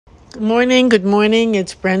Good morning.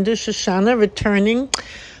 It's Brenda Shoshana returning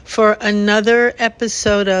for another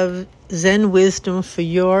episode of Zen Wisdom for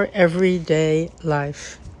your everyday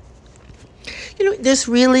life. This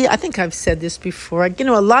really, I think I've said this before, a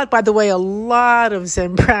lot of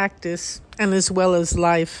Zen practice and as well as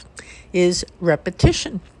life is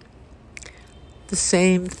repetition. The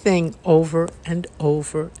same thing over and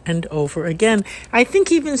over and over again. I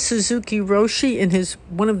think even Suzuki Roshi, in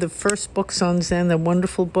one of the first books on Zen, the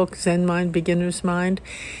wonderful book Zen Mind, Beginner's Mind,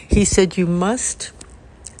 he said you must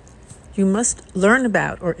learn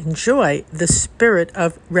about or enjoy the spirit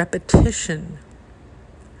of repetition.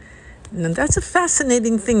 And that's a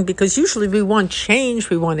fascinating thing because usually we want change,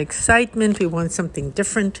 we want excitement, we want something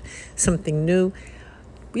different, something new.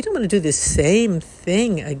 We don't want to do the same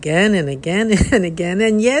thing again and again and again,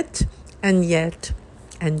 and yet.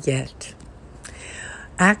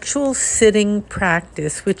 Actual sitting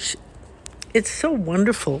practice, which it's so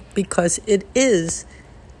wonderful because it is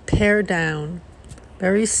pared down,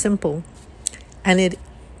 very simple, and it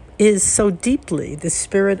is so deeply the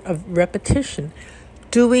spirit of repetition,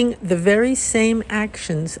 doing the very same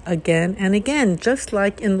actions again and again, just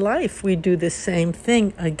like in life we do the same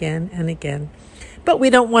thing again and again. But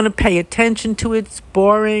we don't want to pay attention to it. It's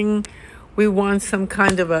boring. We want some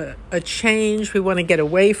kind of a change. We want to get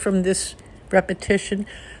away from this repetition.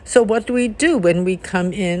 So what do? When we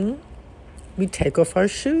come in? We take off our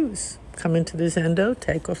shoes. Come into the Zendo,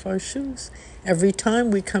 take off our shoes. Every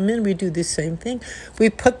time we come in, we do the same thing.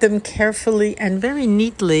 We put them carefully and very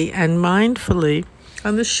neatly and mindfully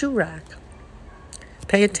on the shoe rack.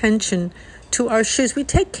 Pay attention to our shoes. We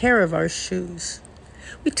take care of our shoes.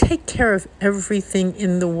 We take care of everything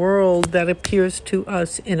in the world that appears to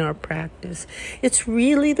us in our practice. It's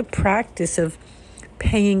really the practice of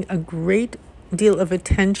paying a great deal of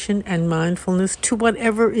attention and mindfulness to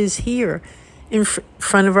whatever is here in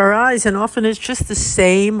front of our eyes. And often it's just the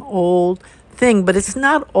same old thing, but it's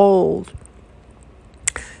not old.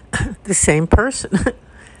 The same person,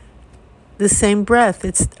 the same breath.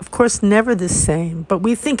 It's, of course, never the same, but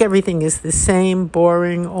we think everything is the same,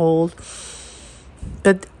 boring, old.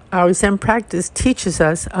 But our Zen practice teaches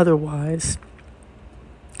us otherwise.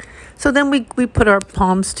 So then we put our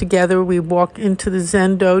palms together. We walk into the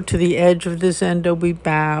Zendo, to the edge of the Zendo. We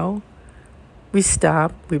bow. We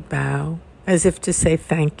stop. We bow, as if to say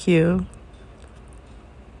thank you.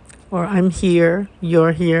 Or I'm here,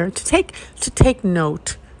 you're here. To take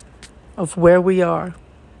note of where we are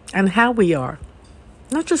and how we are.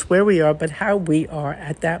 Not just where we are, but how we are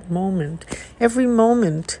at that moment. Every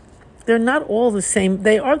moment. They're not all the same.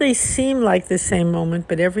 They seem like the same moment,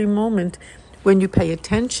 but every moment, when you pay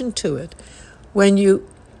attention to it, when you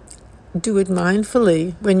do it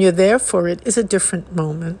mindfully, when you're there for it, is a different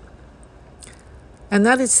moment. And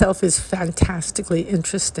that itself is fantastically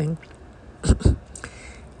interesting.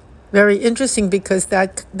 Very interesting because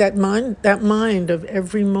that mind of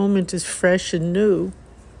every moment is fresh and new,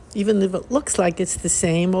 even if it looks like it's the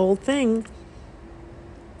same old thing,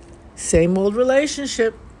 same old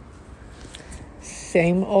relationship,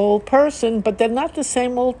 same old person, but they're not the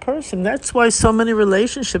same old person. That's why so many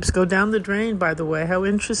relationships go down the drain, by the way. How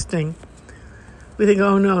interesting. We think,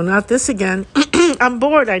 oh no, not this again. I'm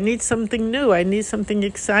bored. I need something new. I need something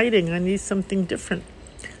exciting. I need something different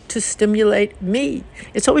to stimulate me.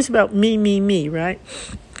 It's always about me, right?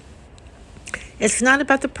 It's not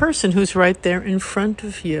about the person who's right there in front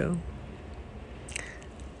of you.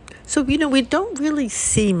 So, we don't really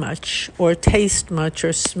see much or taste much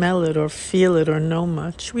or smell it or feel it or know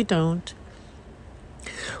much. We don't.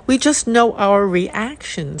 We just know our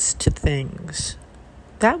reactions to things.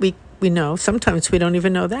 That we know. Sometimes we don't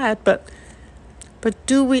even know that, but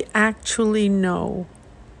do we actually know?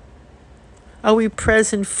 Are we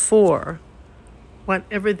present for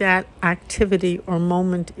whatever that activity or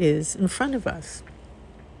moment is in front of us?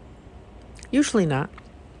 Usually not.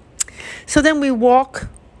 So then we walk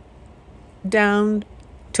down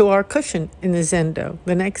to our cushion in the Zendo,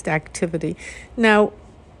 the next activity. Now,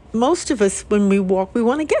 most of us, when we walk, we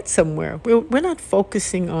want to get somewhere. We're not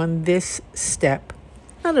focusing on this step.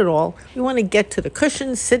 Not at all. We want to get to the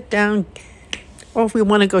cushion, sit down, or if we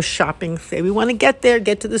want to go shopping, say we want to get there,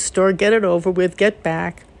 get to the store, get it over with, get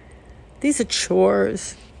back. These are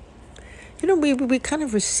chores. We kind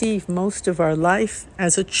of receive most of our life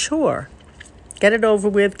as a chore. Get it over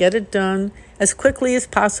with, get it done as quickly as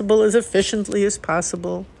possible, as efficiently as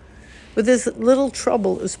possible, with as little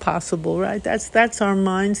trouble as possible, right? That's our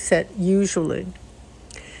mindset usually.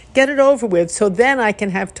 Get it over with so then I can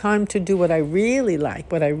have time to do what I really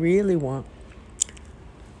like, what I really want.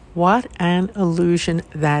 What an illusion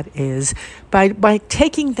that is. By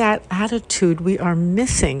taking that attitude, we are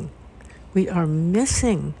missing we are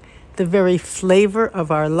missing the very flavor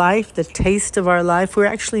of our life, the taste of our life. We're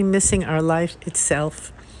actually missing our life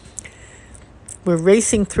itself. We're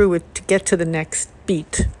racing through it to get to the next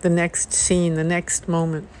beat, the next scene, the next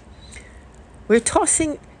moment. We're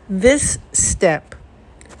tossing this step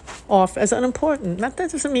off as unimportant. That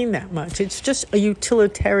doesn't mean that much. It's just a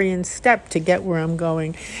utilitarian step to get where I'm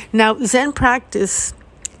going. Now, Zen practice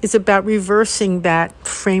is about reversing that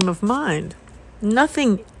frame of mind.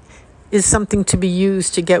 Nothing is something to be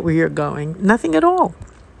used to get where you're going. Nothing at all.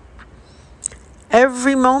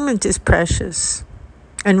 Every moment is precious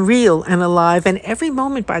and real and alive. And every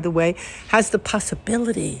moment, by the way, has the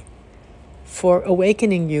possibility for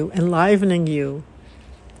awakening you, enlivening you,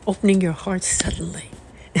 opening your heart suddenly.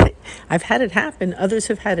 I've had it happen. Others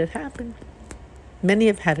have had it happen. Many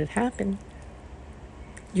have had it happen.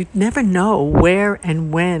 You never know where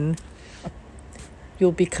and when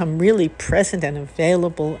you'll become really present and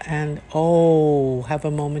available and, have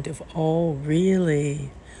a moment of,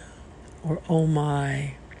 really, or oh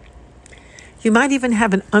my. You might even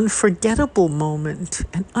have an unforgettable moment,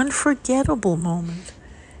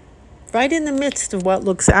 right in the midst of what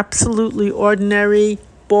looks absolutely ordinary,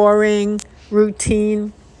 boring,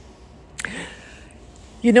 routine.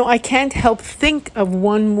 I can't help think of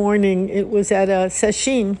one morning. It was at a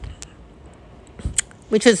sesshin,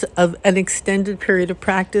 which is an extended period of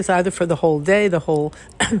practice, either for the whole day, the whole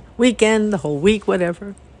weekend, the whole week,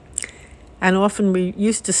 whatever. And often we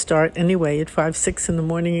used to start anyway at 5, 6 in the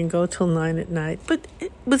morning and go till 9 at night. But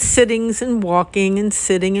it was sittings and walking and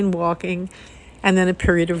sitting and walking, and then a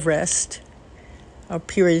period of rest, a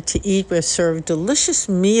period to eat. We're served delicious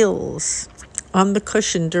meals on the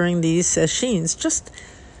cushion during these sessions. Just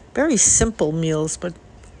very simple meals, but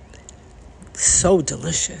so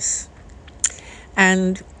delicious.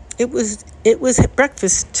 And it was at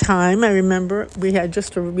breakfast time. I remember we'd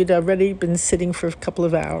already been sitting for a couple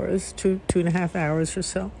of hours, 2.5 hours or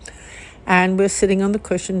so. And we're sitting on the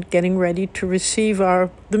cushion getting ready to receive the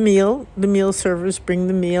meal. The meal servers bring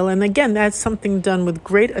the meal. And again, that's something done with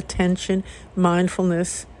great attention,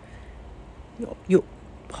 mindfulness. You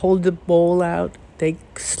hold the bowl out. They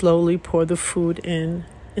slowly pour the food in.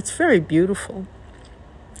 It's very beautiful.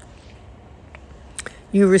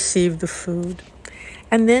 You receive the food.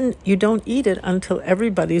 And then you don't eat it until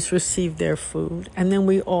everybody's received their food. And then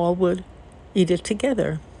we all would eat it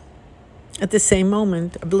together. At the same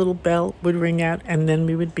moment, a little bell would ring out, and then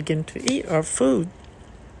we would begin to eat our food.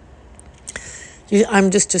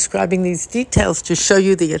 I'm just describing these details to show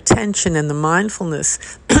you the attention and the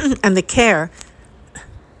mindfulness and the care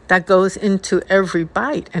that goes into every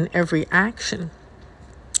bite and every action.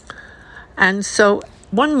 And so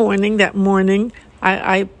one morning,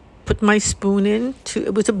 I put my spoon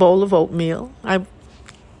it was a bowl of oatmeal. I've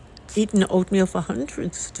eaten oatmeal for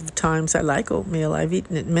hundreds of times. I like oatmeal. I've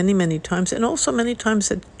eaten it many, many times, and also many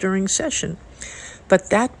times during session. But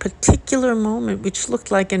that particular moment, which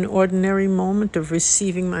looked like an ordinary moment of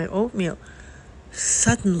receiving my oatmeal,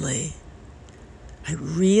 suddenly I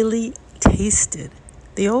really tasted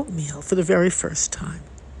the oatmeal for the very first time.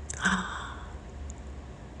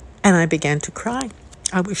 And I began to cry.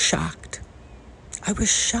 I was shocked. I was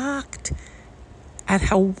shocked at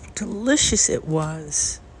how delicious it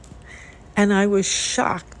was. And I was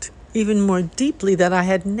shocked even more deeply that I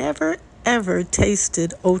had never, ever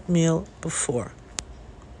tasted oatmeal before.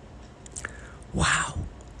 Wow.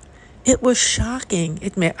 It was shocking.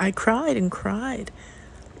 I cried and cried.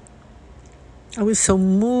 I was so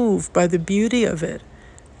moved by the beauty of it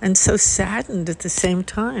and so saddened at the same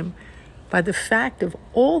time by the fact of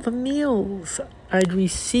all the meals I'd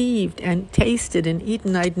received and tasted and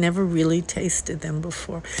eaten. I'd never really tasted them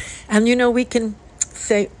before. And we can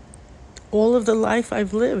say, all of the life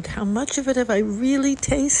I've lived, how much of it have I really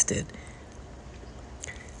tasted?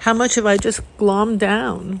 How much have I just glommed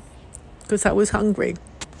down because I was hungry?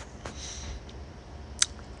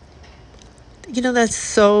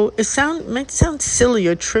 It might sound silly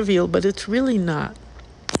or trivial, but it's really not.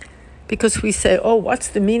 Because we say, what's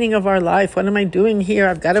the meaning of our life? What am I doing here?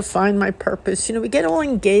 I've got to find my purpose. We get all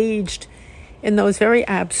engaged in those very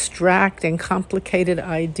abstract and complicated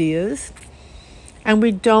ideas, and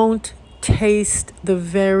we don't taste the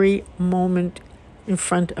very moment in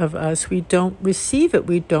front of us. We don't receive it.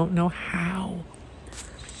 We don't know how.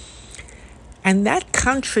 And that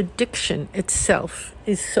contradiction itself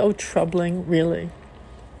is so troubling, really.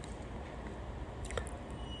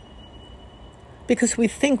 Because we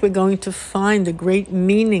think we're going to find the great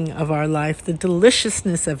meaning of our life, the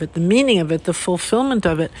deliciousness of it, the meaning of it, the fulfillment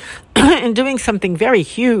of it, in doing something very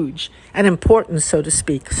huge and important, so to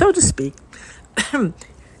speak.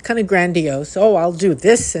 kind of grandiose. Oh, I'll do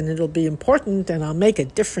this and it'll be important and I'll make a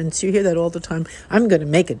difference. You hear that all the time. I'm going to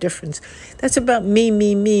make a difference. That's about me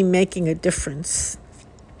making a difference.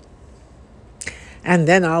 And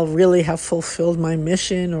then I'll really have fulfilled my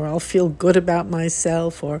mission, or I'll feel good about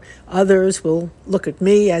myself, or others will look at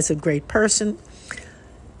me as a great person.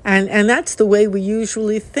 And that's the way we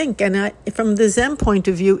usually think. And from the Zen point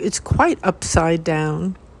of view, it's quite upside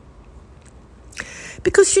down.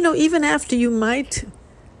 Because, even after you might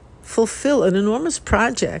fulfill an enormous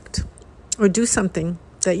project or do something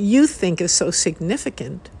that you think is so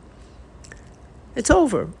significant, it's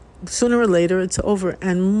over. Sooner or later, it's over.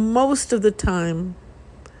 And most of the time,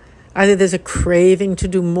 either there's a craving to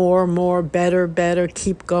do more, better,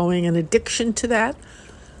 keep going, an addiction to that,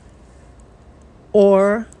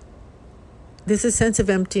 or there's a sense of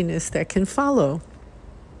emptiness that can follow.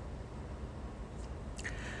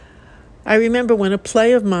 I remember when a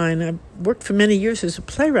play of mine, I worked for many years as a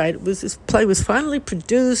playwright, this play was finally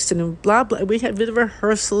produced and blah, blah. We had a bit of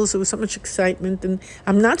rehearsals. There was so much excitement. And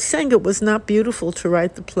I'm not saying it was not beautiful to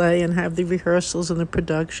write the play and have the rehearsals and the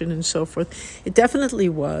production and so forth. It definitely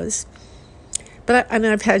was. But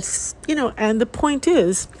I've had, and the point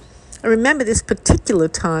is, I remember this particular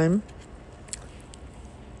time,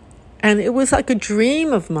 and it was like a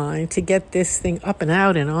dream of mine to get this thing up and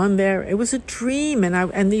out and on there. It was a dream,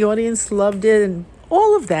 and the audience loved it, and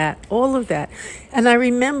all of that. And I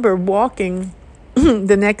remember walking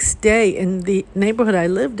the next day in the neighborhood I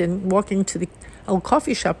lived in, walking to the old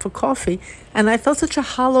coffee shop for coffee, and I felt such a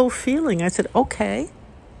hollow feeling. I said, okay,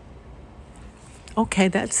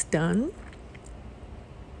 that's done.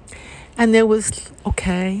 And there was,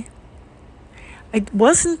 it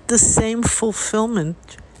wasn't the same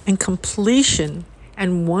fulfillment and completion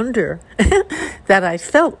and wonder that I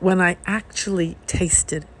felt when I actually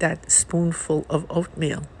tasted that spoonful of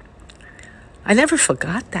oatmeal. I never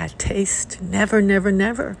forgot that taste. Never.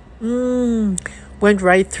 Went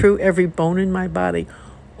right through every bone in my body.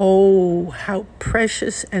 Oh, how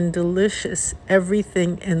precious and delicious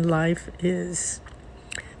everything in life is.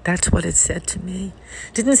 That's what it said to me.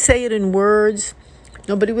 Didn't say it in words.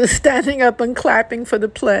 Nobody was standing up and clapping for the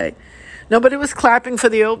play. Nobody was clapping for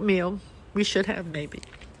the oatmeal. We should have, maybe.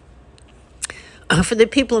 For the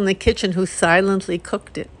people in the kitchen who silently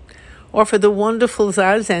cooked it. Or for the wonderful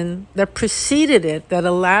zazen that preceded it, that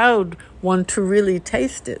allowed one to really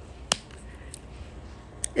taste it.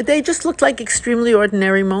 They just looked like extremely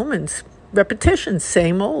ordinary moments. Repetition,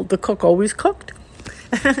 same old. The cook always cooked.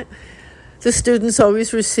 The students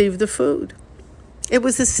always received the food. It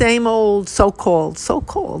was the same old,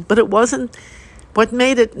 so-called, but it wasn't. What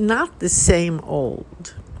made it not the same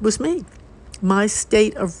old was me. My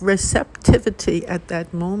state of receptivity at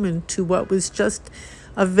that moment to what was just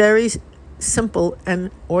a very simple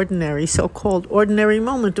and ordinary, so-called ordinary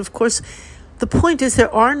moment. Of course, the point is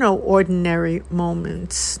there are no ordinary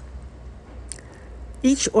moments.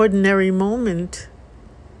 Each ordinary moment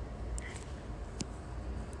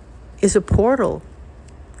is a portal.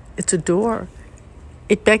 It's a door.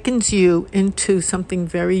 It beckons you into something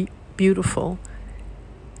very beautiful.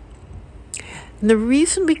 And the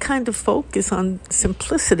reason we kind of focus on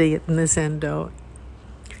simplicity in the Zendo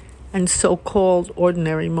and so-called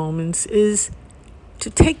ordinary moments is to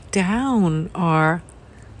take down not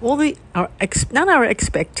our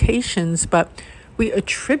expectations, but we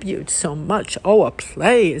attribute so much. Oh, a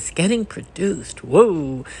play is getting produced.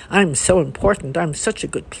 Whoa, I'm so important. I'm such a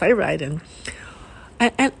good playwright. And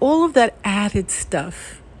all of that added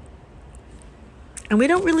stuff. And we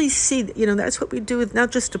don't really see, that's what we do with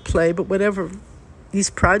not just a play, but whatever these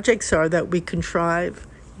projects are that we contrive.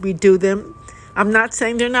 We do them. I'm not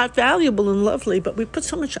saying they're not valuable and lovely, but we put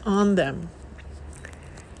so much on them.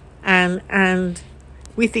 And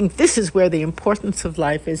we think this is where the importance of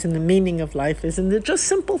life is and the meaning of life is. And they're just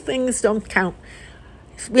simple things don't count.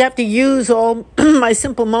 We have to use all my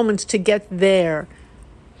simple moments to get there,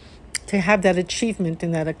 to have that achievement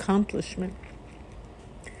and that accomplishment.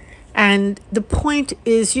 And the point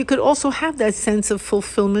is you could also have that sense of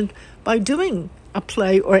fulfillment by doing a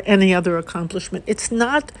play or any other accomplishment. It's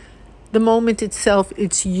not the moment itself,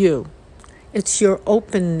 it's you. It's your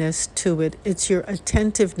openness to it. It's your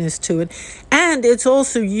attentiveness to it. And it's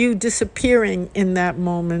also you disappearing in that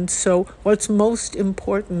moment. So what's most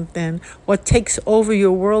important then, what takes over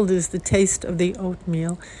your world is the taste of the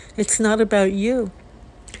oatmeal. It's not about you.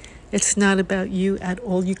 It's not about you at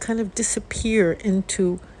all. You kind of disappear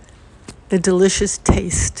into the delicious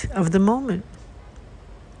taste of the moment.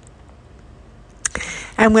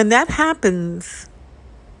 And when that happens,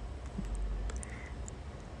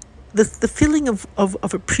 the feeling of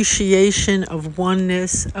appreciation, of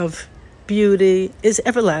oneness, of beauty is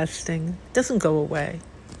everlasting. It doesn't go away.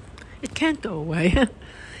 It can't go away.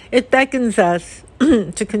 It beckons us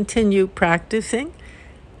to continue practicing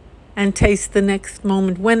and taste the next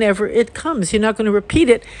moment whenever it comes. You're not going to repeat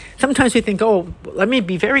it. Sometimes we think, oh, let me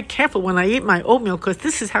be very careful when I eat my oatmeal because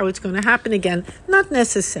this is how it's going to happen again. Not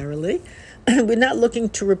necessarily. We're not looking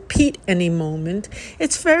to repeat any moment.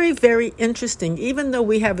 It's very, very interesting. Even though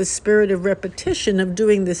we have a spirit of repetition of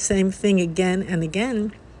doing the same thing again and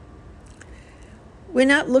again, we're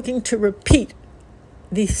not looking to repeat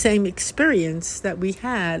the same experience that we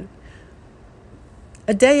had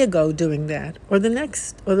a day ago doing that, or the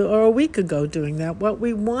next, or a week ago doing that. What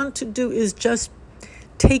we want to do is just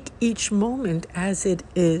take each moment as it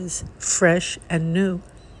is, fresh and new,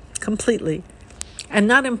 completely, and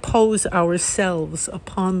not impose ourselves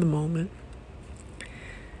upon the moment.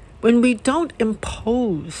 When we don't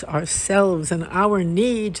impose ourselves and our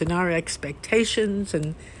needs and our expectations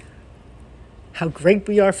and how great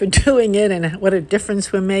we are for doing it and what a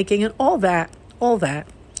difference we're making and all that,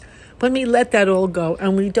 when we let that all go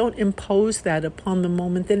and we don't impose that upon the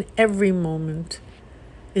moment, then every moment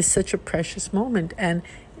is such a precious moment and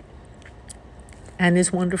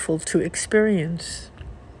is wonderful to experience.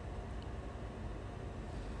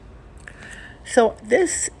 So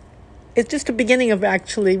this is just a beginning of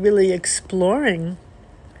actually really exploring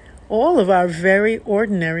all of our very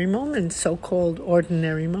ordinary moments, so-called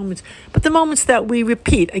ordinary moments. But the moments that we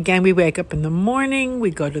repeat. Again, we wake up in the morning, we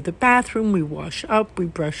go to the bathroom, we wash up, we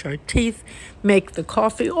brush our teeth, make the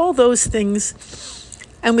coffee, all those things.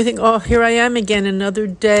 And we think, oh, here I am again, another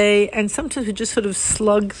day. And sometimes we just sort of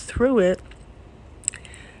slug through it.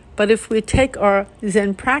 But if we take our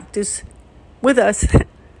Zen practice with us,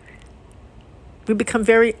 we become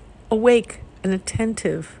very awake and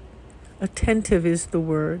attentive. Attentive is the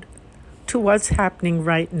word. To what's happening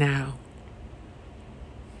right now.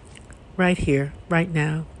 Right here, right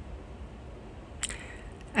now.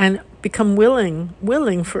 And become willing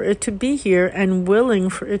for it to be here and willing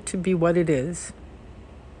for it to be what it is.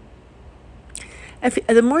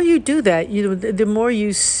 The more you do that, the more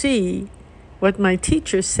you see what my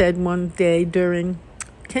teacher said one day during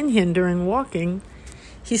Kenyan, during walking.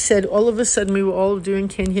 He said, all of a sudden we were all doing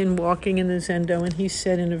Kenyan walking in the Zendo, and he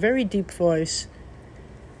said in a very deep voice,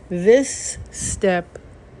 this step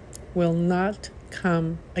will not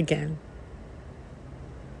come again.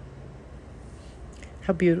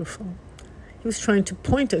 How beautiful. He was trying to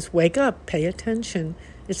point us, wake up, pay attention.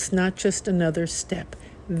 It's not just another step.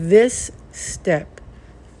 This step,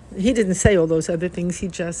 he didn't say all those other things, he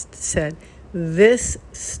just said, this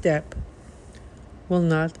step will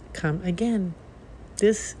not come again.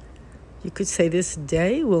 This, you could say, this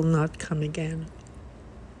day will not come again.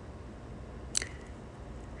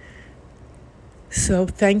 So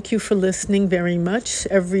thank you for listening very much.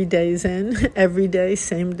 Every day Zen, every day,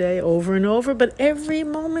 same day, over and over, but every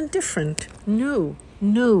moment different, new,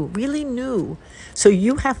 really new. So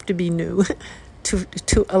you have to be new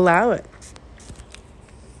to allow it.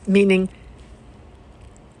 Meaning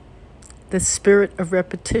the spirit of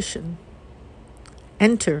repetition.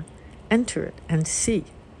 Enter it and see.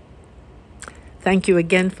 Thank you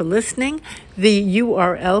again for listening. The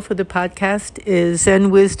URL for the podcast is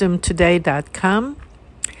zenwisdomtoday.com.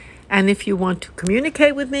 And if you want to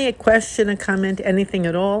communicate with me, a question, a comment, anything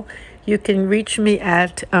at all, you can reach me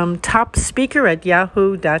at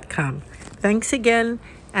topspeaker@yahoo.com. Thanks again,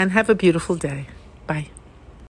 and have a beautiful day. Bye.